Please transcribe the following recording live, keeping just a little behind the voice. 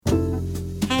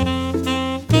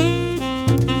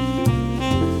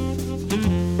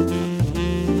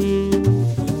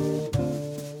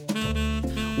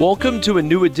Welcome to a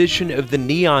new edition of the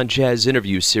Neon Jazz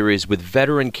interview series with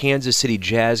veteran Kansas City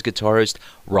jazz guitarist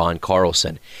Ron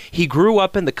Carlson. He grew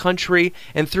up in the country,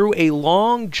 and through a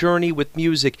long journey with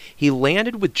music, he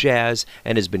landed with jazz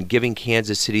and has been giving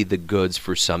Kansas City the goods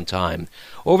for some time.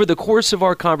 Over the course of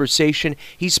our conversation,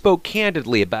 he spoke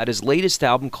candidly about his latest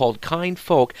album called Kind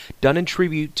Folk, done in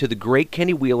tribute to the great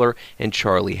Kenny Wheeler and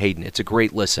Charlie Haden. It's a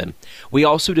great listen. We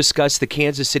also discussed the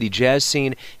Kansas City jazz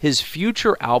scene, his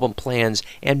future album plans,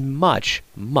 and much,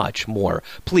 much more.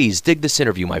 Please dig this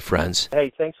interview, my friends.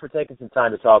 Hey, thanks for taking some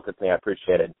time to talk with me. I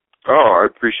appreciate it. Oh, I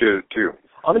appreciate it too.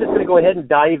 I'm just going to go ahead and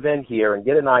dive in here and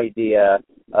get an idea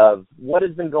of what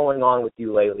has been going on with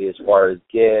you lately as far as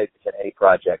gigs and any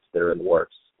projects that are in the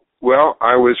works. Well,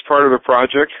 I was part of a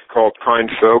project called Kind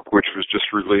Folk, which was just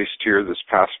released here this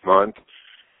past month.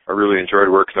 I really enjoyed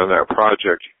working on that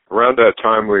project. Around that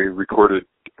time, we recorded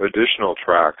additional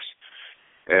tracks.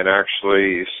 And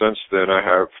actually, since then, I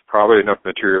have probably enough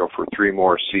material for 3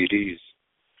 more CDs.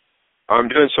 I'm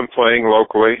doing some playing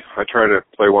locally. I try to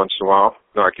play once in a while,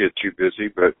 not get too busy,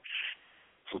 but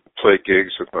play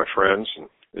gigs with my friends and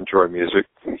enjoy music.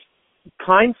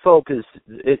 Kind Folk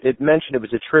it mentioned it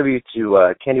was a tribute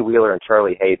to Kenny Wheeler and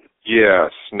Charlie Haden.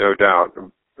 Yes, no doubt.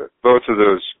 Both of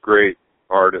those great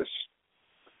artists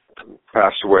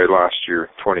passed away last year,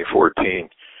 2014.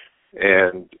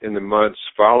 And in the months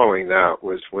following that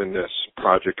was when this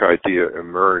project idea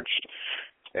emerged.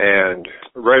 And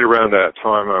right around that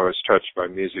time, I was touched by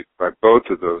music by both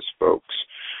of those folks.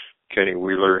 Kenny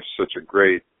Wheeler, such a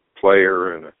great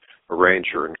player and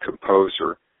arranger and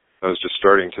composer. I was just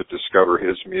starting to discover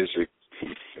his music.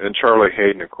 And Charlie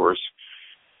Haden, of course,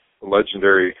 a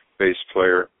legendary bass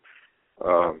player,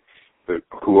 but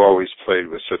who always played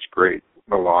with such great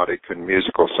melodic and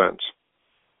musical sense.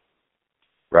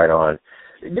 Right on.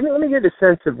 Let me get a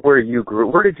sense of where you grew.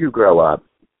 Where did you grow up?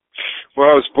 Well,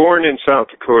 I was born in South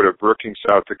Dakota, Brookings,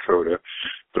 South Dakota,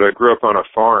 but I grew up on a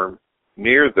farm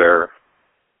near there,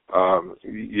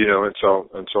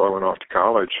 until I went off to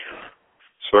college.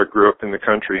 So I grew up in the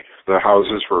country. The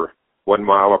houses were 1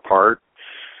 mile apart,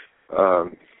 but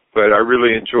I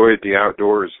really enjoyed the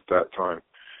outdoors at that time.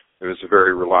 It was a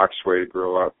very relaxed way to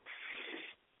grow up.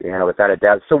 Yeah, without a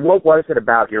doubt. So what was it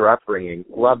about your upbringing?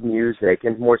 Love music,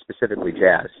 and more specifically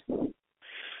jazz?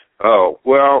 Oh,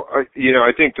 well,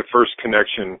 I think the first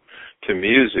connection to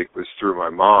music was through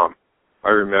my mom. I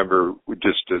remember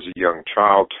just as a young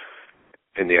child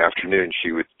in the afternoon,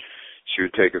 she would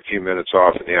take a few minutes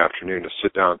off in the afternoon to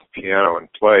sit down at the piano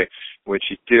and play. When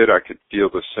she did, I could feel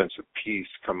the sense of peace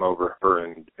come over her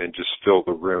and just fill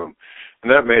the room.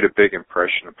 And that made a big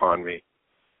impression upon me.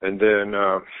 And then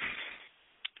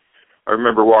I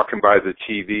remember walking by the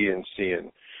TV and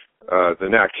seeing the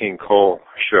Nat King Cole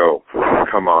show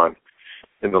come on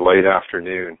in the late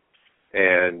afternoon.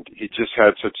 And he just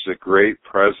had such a great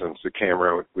presence. The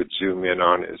camera would zoom in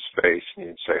on his face and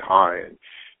he'd say hi. And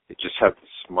he just had the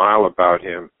smile about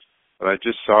him. And I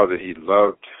just saw that he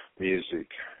loved music.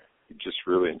 He just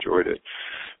really enjoyed it.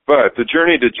 But the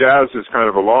journey to jazz is kind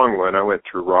of a long one. I went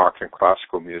through rock and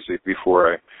classical music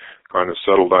before I kind of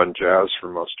settled on jazz for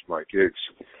most of my gigs.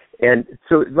 And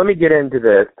so let me get into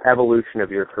the evolution of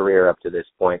your career up to this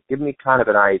point. Give me kind of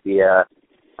an idea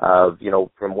of,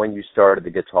 from when you started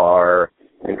the guitar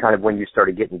and kind of when you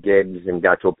started getting gigs and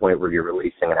got to a point where you're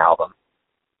releasing an album.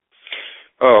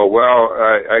 Oh, well,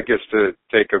 I guess to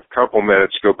take a couple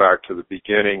minutes, go back to the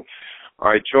beginning.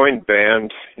 I joined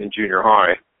band in junior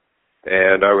high,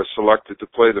 and I was selected to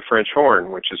play the French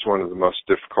horn, which is one of the most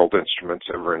difficult instruments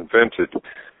ever invented.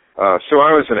 So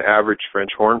I was an average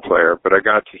French horn player, but I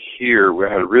got to hear, we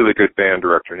had a really good band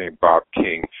director named Bob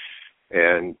King,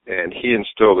 and he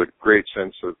instilled a great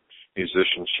sense of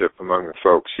musicianship among the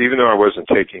folks. Even though I wasn't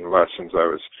taking lessons, I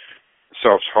was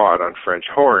self-taught on French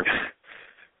horn.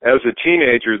 As a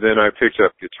teenager, then I picked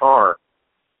up guitar.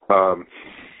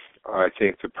 I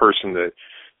think the person that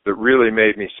really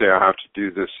made me say I have to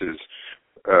do this is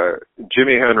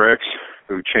Jimi Hendrix,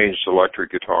 who changed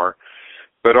electric guitar,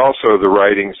 but also the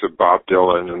writings of Bob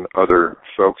Dylan and other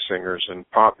folk singers and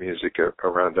pop music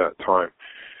around that time.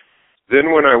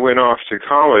 Then when I went off to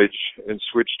college and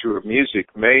switched to a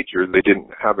music major, they didn't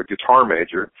have a guitar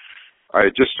major. I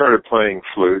had just started playing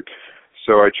flute,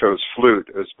 so I chose flute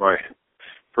as my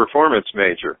performance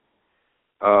major.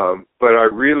 But I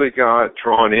really got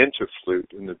drawn into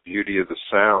flute and the beauty of the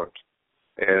sound.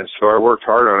 And so I worked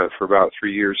hard on it for about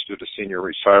 3 years, did a senior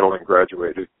recital, and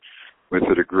graduated with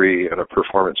a degree and a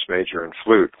performance major in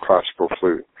flute, classical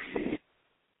flute.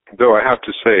 Though I have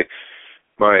to say,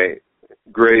 my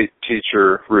great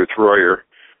teacher, Ruth Royer,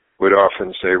 would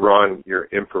often say, "Ron, you're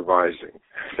improvising,"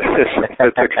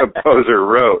 that the composer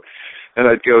wrote. And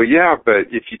I'd go, "Yeah,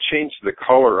 but if you change the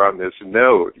color on this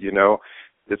note,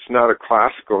 it's not a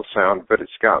classical sound, but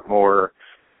it's got more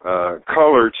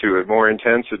color to it, more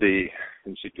intensity."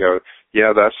 And she'd go,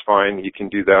 "Yeah, that's fine. You can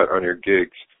do that on your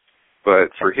gigs.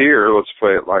 But for here, let's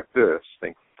play it like this.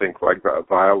 Think like a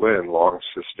violin, long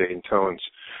sustained tones."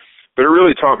 But it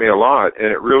really taught me a lot, and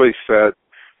it really fed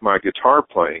my guitar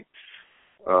playing.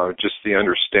 Just the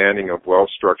understanding of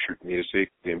well-structured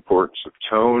music, the importance of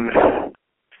tone,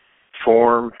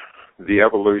 form, the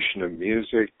evolution of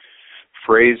music,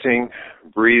 phrasing,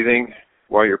 breathing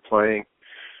while you're playing.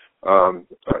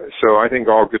 So I think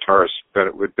all guitarists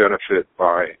would benefit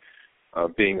by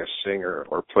being a singer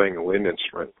or playing a wind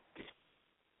instrument.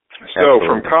 So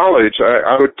from college,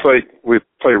 we'd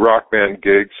play rock band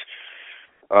gigs,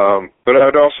 but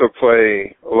I'd also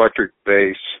play electric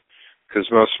bass because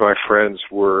most of my friends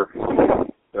were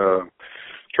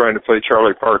trying to play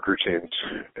Charlie Parker tunes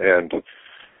and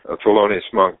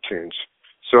Thelonious Monk tunes.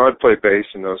 So I'd play bass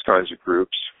in those kinds of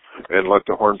groups and let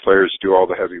the horn players do all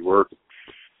the heavy work.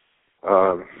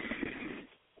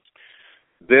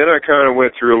 Then I kind of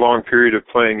went through a long period of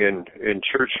playing in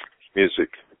church music.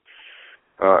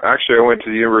 Actually, I went to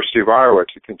the University of Iowa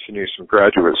to continue some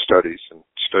graduate studies and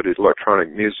studied electronic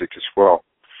music as well.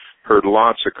 Heard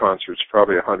lots of concerts,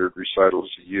 probably 100 recitals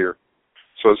a year.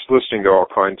 So I was listening to all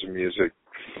kinds of music.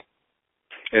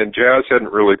 And jazz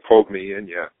hadn't really pulled me in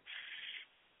yet.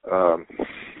 And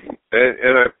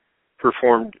I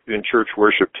performed in church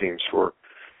worship teams for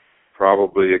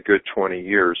probably a good 20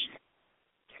 years.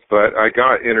 But I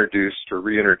got introduced or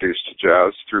reintroduced to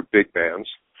jazz through big bands.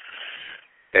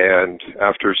 And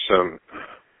after some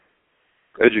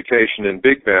education in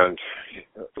big band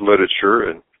literature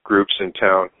and groups in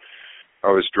town,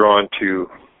 I was drawn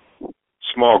to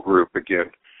small group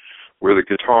again, where the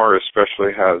guitar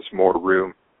especially has more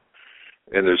room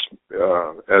and there's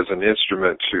as an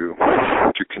instrument to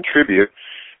contribute,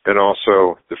 and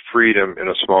also the freedom in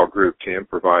a small group to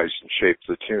improvise and shape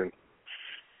the tune.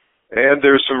 And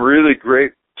there's some really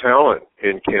great talent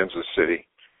in Kansas City,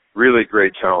 really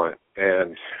great talent.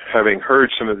 And having heard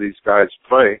some of these guys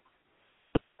play,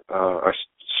 I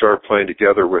started playing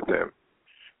together with them.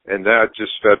 And that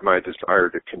just fed my desire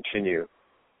to continue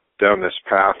down this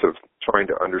path of trying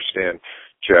to understand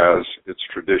jazz, its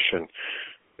tradition,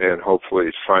 and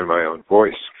hopefully find my own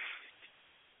voice.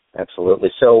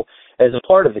 Absolutely. So, as a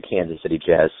part of the Kansas City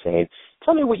jazz scene,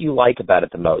 tell me what you like about it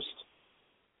the most.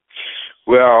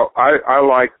 Well, I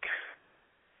like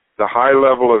the high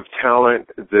level of talent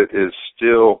that is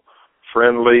still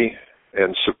friendly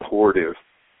and supportive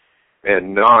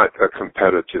and not a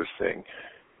competitive thing.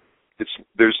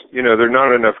 There are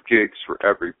not enough gigs for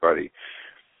everybody,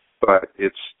 but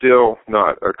it's still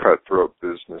not a cutthroat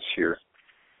business here.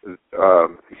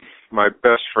 My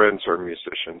best friends are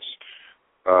musicians,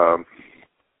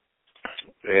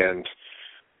 and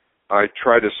I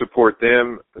try to support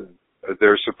them.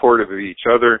 They're supportive of each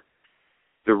other.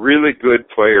 The really good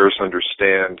players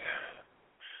understand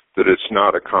that it's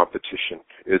not a competition.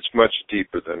 It's much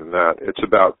deeper than that. It's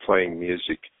about playing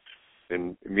music,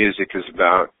 and music is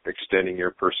about extending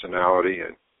your personality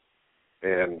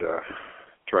and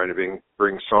trying to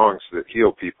bring songs that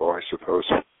heal people, I suppose.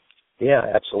 Yeah,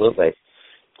 absolutely.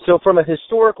 So from a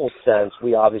historical sense,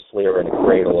 we obviously are in a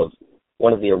cradle of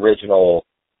one of the original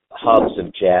hubs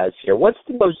of jazz here. What's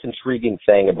the most intriguing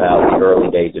thing about the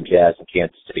early days of jazz in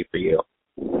Kansas City for you?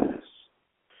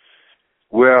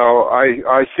 Well,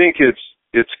 I think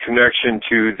its connection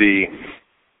to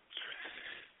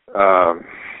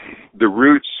the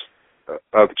roots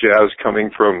of jazz coming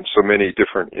from so many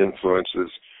different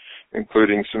influences,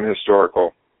 including some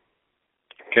historical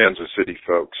Kansas City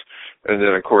folks, and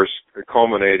then of course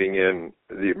culminating in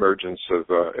the emergence of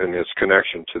and its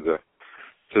connection to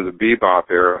the bebop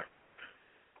era.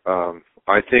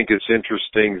 I think it's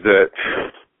interesting that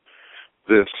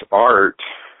this art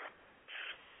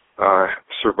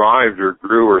survived or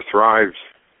grew or thrived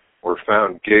or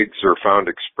found gigs or found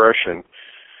expression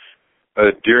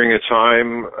during a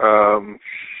time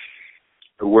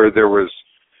where there was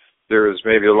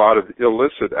maybe a lot of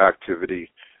illicit activity,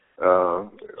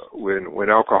 when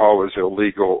alcohol was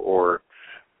illegal, or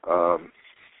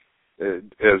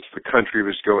as the country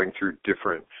was going through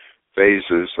different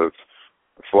phases of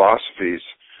philosophies,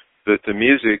 that the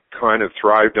music kind of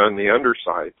thrived on the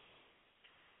underside,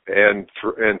 and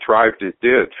thrived it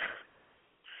did.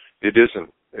 It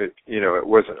isn't, it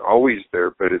wasn't always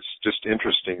there, but it's just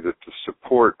interesting that the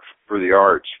support for the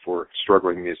arts for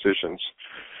struggling musicians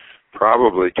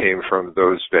probably came from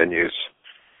those venues,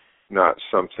 not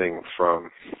something from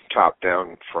top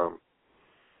down from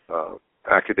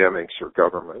academics or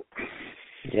government.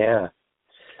 Yeah.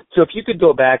 So if you could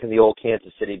go back in the old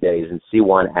Kansas City days and see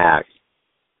one act,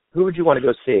 who would you want to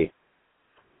go see?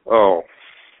 Oh,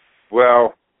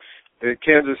 well, the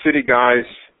Kansas City guys,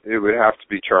 it would have to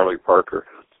be Charlie Parker.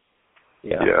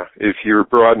 Yeah. Yeah. If you're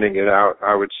broadening it out,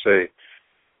 I would say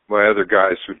my other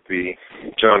guys would be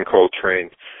John Coltrane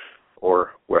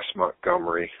or Wes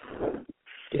Montgomery.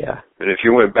 Yeah. And if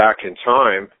you went back in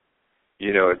time,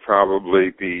 you know, it'd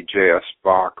probably be J.S.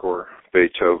 Bach or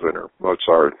Beethoven or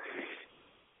Mozart.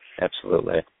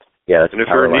 Absolutely. Yeah. That's And if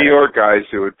you're New York guys,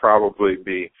 it would probably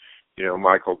be, you know,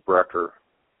 Michael Brecker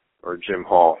or Jim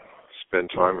Hall. Spend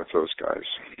time with those guys.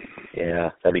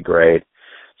 Yeah, that'd be great.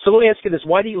 So let me ask you this.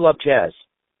 Why do you love jazz?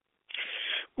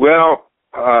 Well,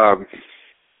 I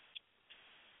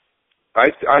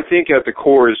think at the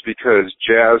core is because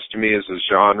jazz to me is a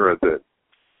genre that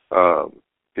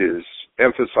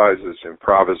emphasizes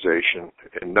improvisation,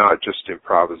 and not just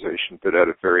improvisation, but at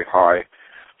a very high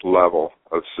level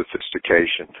of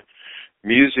sophistication.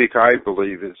 Music, I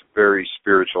believe, is very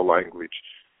spiritual language.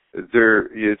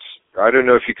 I don't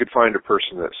know if you could find a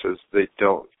person that says they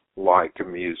don't like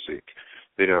music.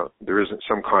 There isn't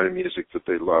some kind of music that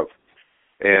they love.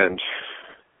 And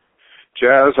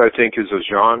jazz, I think, is a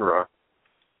genre,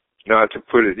 not to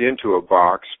put it into a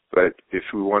box, but if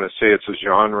we want to say it's a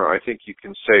genre, I think you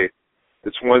can say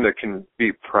it's one that can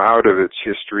be proud of its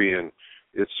history and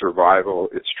its survival,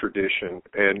 its tradition,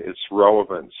 and its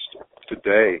relevance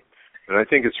today. And I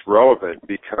think it's relevant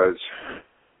because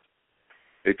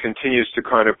it continues to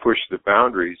kind of push the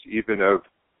boundaries, even of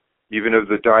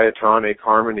the diatonic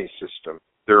harmony system.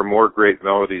 There are more great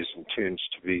melodies and tunes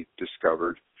to be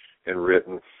discovered and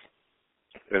written.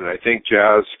 And I think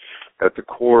jazz, at the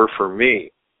core for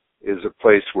me, is a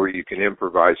place where you can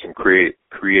improvise and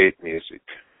create music.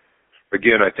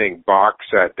 Again, I think Bach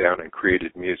sat down and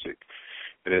created music.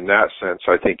 And in that sense,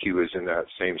 I think he was in that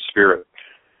same spirit.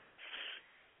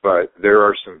 But there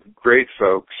are some great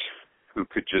folks who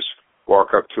could just walk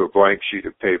up to a blank sheet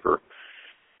of paper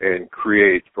and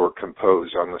create or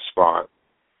compose on the spot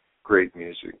great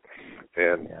music.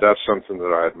 And that's something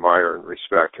that I admire and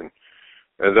respect, and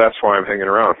that's why I'm hanging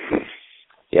around.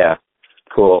 Yeah,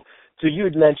 cool. So you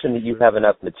had mentioned that you have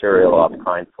enough material off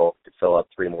Kindfolk to fill up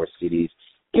 3 more CDs.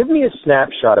 Give me a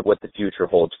snapshot of what the future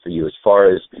holds for you as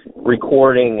far as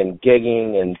recording and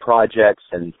gigging and projects,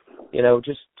 and,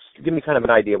 just give me kind of an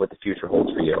idea of what the future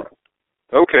holds for you.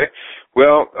 Okay.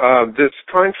 Well, this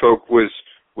Kindfolk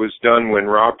was done when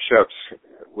Rob Sheps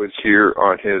was here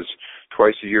on his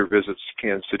twice-a-year visits to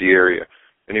Kansas City area,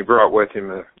 and he brought with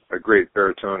him a great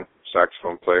baritone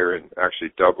saxophone player and actually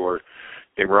doubler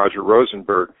named Roger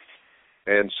Rosenberg.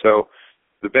 And so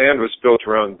the band was built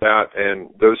around that, and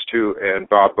those two, and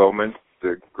Bob Bowman,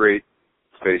 the great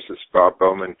bassist Bob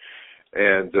Bowman,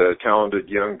 and the talented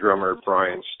young drummer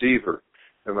Brian Stever,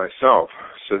 and myself.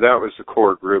 So that was the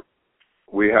core group.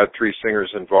 We had 3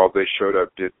 singers involved. They showed up,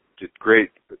 did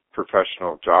great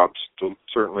professional jobs,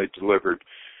 certainly delivered.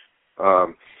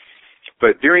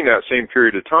 But during that same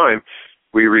period of time,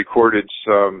 we recorded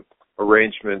some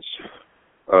arrangements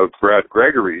of Brad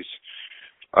Gregory's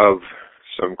of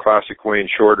some classic Wayne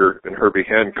Shorter and Herbie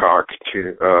Hancock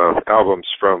albums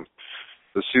from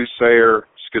The Soothsayer,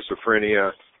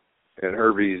 Schizophrenia, and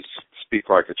Herbie's Speak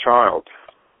Like a Child.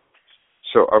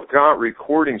 So I've got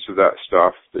recordings of that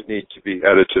stuff that need to be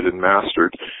edited and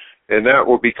mastered, and that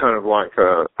will be kind of like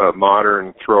a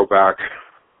modern throwback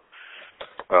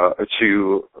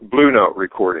to Blue Note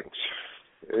recordings,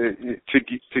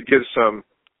 to give some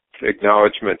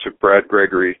acknowledgement to Brad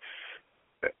Gregory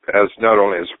as not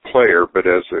only as a player but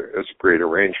as a great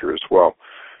arranger as well.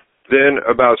 Then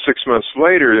about 6 months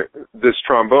later, this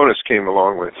trombonist came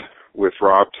along with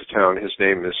Rob to town. His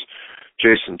name is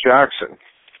Jason Jackson.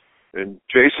 And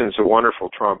Jason's a wonderful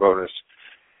trombonist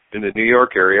in the New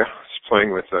York area. He's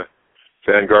playing with the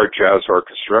Vanguard Jazz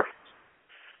Orchestra.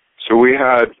 So we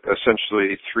had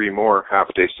essentially 3 more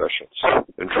half-day sessions.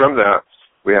 And from that,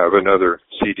 we have another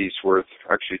CD's worth,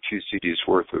 actually 2 CD's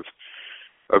worth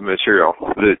of material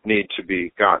that need to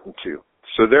be gotten to.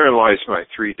 So therein lies my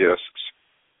 3 discs.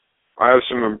 I have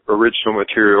some original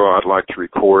material I'd like to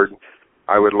record.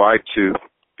 I would like to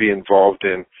be involved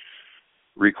in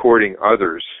recording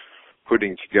others,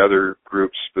 putting together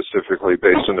groups specifically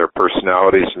based on their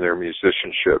personalities and their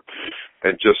musicianship,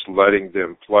 and just letting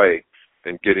them play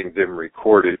and getting them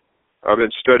recorded. I've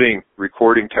been studying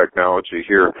recording technology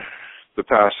here the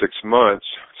past 6 months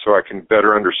so I can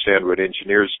better understand what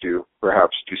engineers do,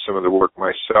 perhaps do some of the work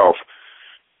myself,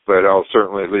 but I'll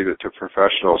certainly leave it to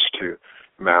professionals to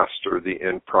master the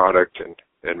end product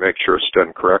and make sure it's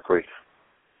done correctly.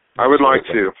 I would like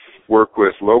to work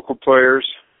with local players.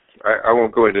 I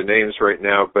won't go into names right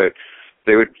now, but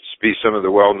they would be some of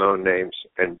the well-known names,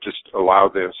 and just allow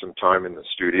them some time in the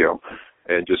studio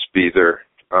and just be there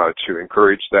to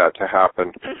encourage that to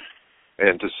happen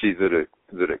and to see that it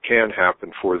can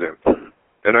happen for them.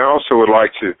 And I also would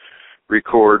like to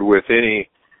record with any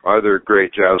other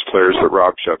great jazz players that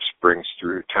Rob Sheps brings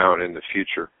through town in the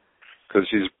future, because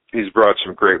he's brought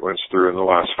some great ones through in the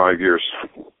last 5 years.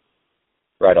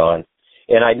 Right on.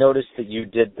 And I noticed that you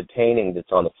did the painting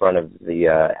that's on the front of the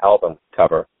album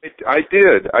cover. I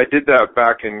did that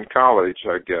back in college,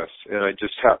 I guess, and I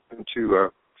just happened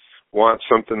to want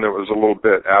something that was a little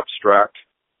bit abstract.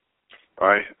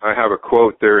 I have a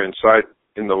quote there inside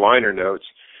in the liner notes,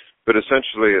 but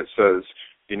essentially it says,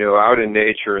 you know, out in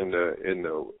nature, in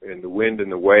the wind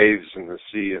and the waves and the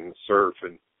sea and the surf,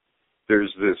 and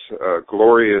there's this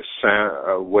glorious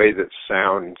way that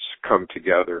sounds come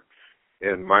together.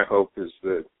 And my hope is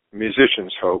that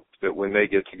musicians hope that when they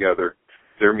get together,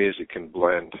 their music can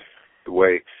blend the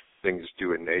way things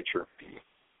do in nature.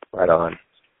 Right on.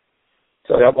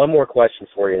 So I got one more question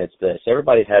for you, and it's this.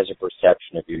 Everybody has a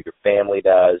perception of you. Your family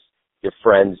does, your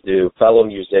friends do, fellow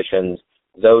musicians,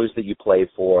 those that you play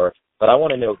for. But I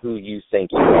want to know who you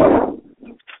think you are.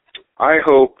 I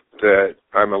hope that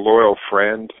I'm a loyal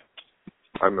friend.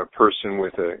 I'm a person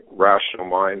with a rational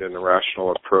mind and a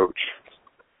rational approach,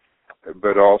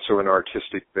 but also an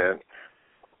artistic bent,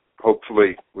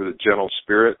 hopefully with a gentle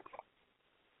spirit.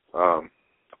 I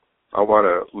want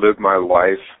to live my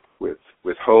life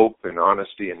with hope and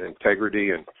honesty and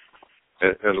integrity and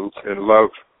love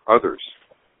others,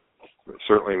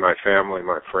 certainly my family,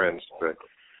 my friends, but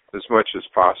as much as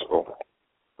possible.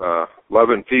 Love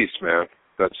and peace, man.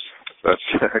 That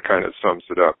kind of sums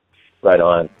it up. Right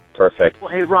on. Perfect. Well,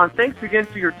 hey, Ron, thanks again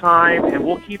for your time, and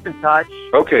we'll keep in touch.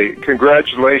 Okay,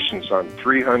 congratulations on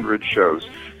 300 shows.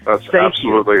 That's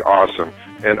absolutely awesome.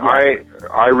 And yeah.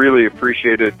 I really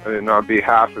appreciate it. And on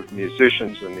behalf of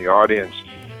musicians and the audience,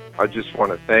 I just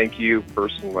want to thank you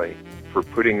personally for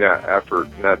putting that effort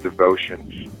and that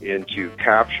devotion into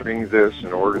capturing this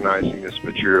and organizing this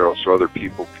material so other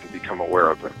people can become aware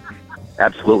of it.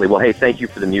 Absolutely. Well, hey, thank you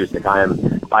for the music. I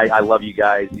love you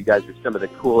guys. You guys are some of the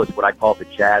coolest, what I call the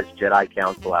Jazz Jedi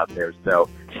Council out there. So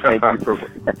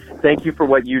thank you for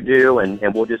what you do, and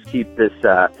we'll just keep this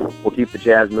we'll keep the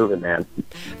jazz moving, man.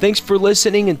 Thanks for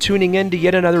listening and tuning in to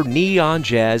yet another Neon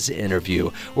Jazz interview,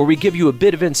 where we give you a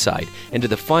bit of insight into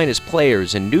the finest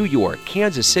players in New York,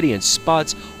 Kansas City, and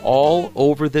spots all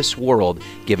over this world,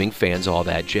 giving fans all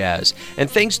that jazz. And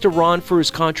thanks to Ron for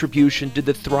his contribution to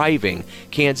the thriving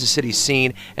Kansas City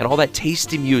scene and all that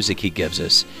tasty music he gives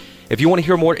us. If you want to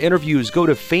hear more interviews, go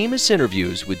to Famous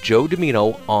Interviews with Joe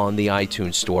Domino on the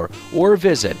iTunes Store, or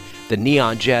visit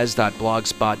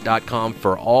theneonjazz.blogspot.com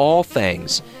for all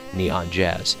things Neon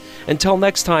Jazz. Until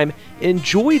next time,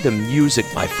 enjoy the music,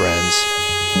 my friends.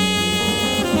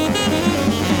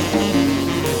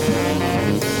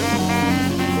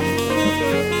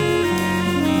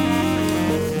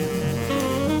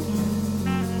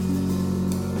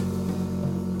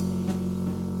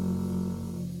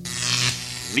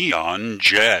 Neon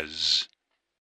Jazz.